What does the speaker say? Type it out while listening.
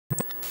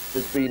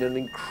There's been an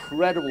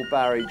incredible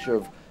barrage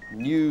of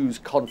news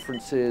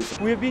conferences.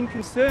 We have been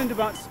concerned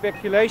about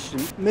speculation,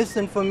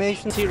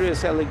 misinformation,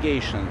 serious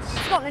allegations.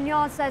 Scotland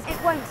Yard says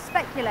it won't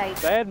speculate.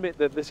 They admit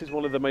that this is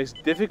one of the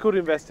most difficult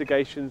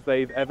investigations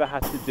they've ever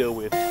had to deal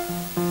with.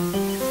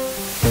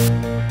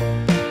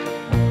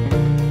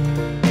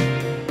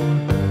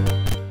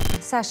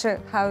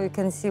 Sasha, how you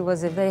can see,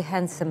 was a very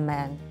handsome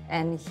man,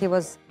 and he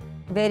was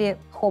very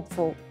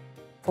hopeful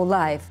for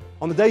life.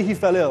 On the day he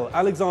fell ill,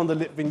 Alexander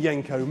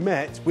Litvinenko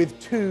met with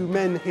two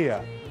men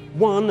here.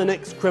 One, an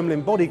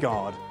ex-Kremlin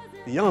bodyguard,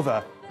 the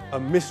other, a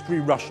mystery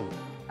Russian.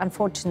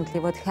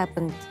 Unfortunately, what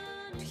happened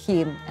to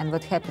him and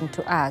what happened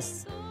to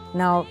us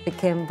now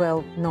became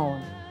well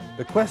known.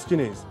 The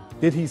question is,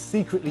 did he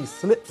secretly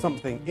slip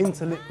something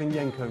into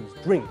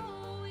Litvinenko's drink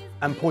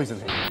and poison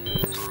him?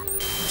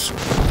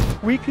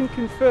 we can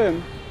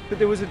confirm that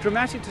there was a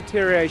dramatic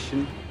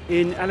deterioration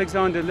in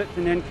Alexander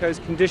Litvinenko's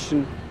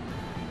condition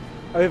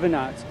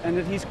overnight and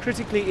that he's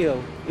critically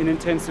ill in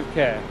intensive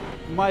care.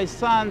 My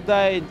son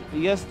died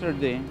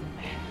yesterday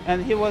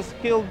and he was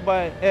killed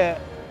by a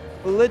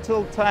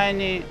little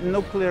tiny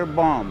nuclear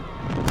bomb.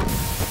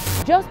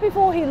 Just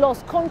before he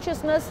lost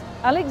consciousness,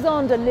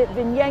 Alexander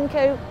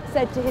Litvinenko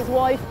said to his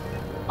wife,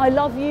 "I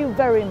love you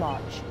very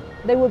much."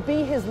 They would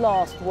be his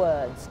last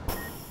words.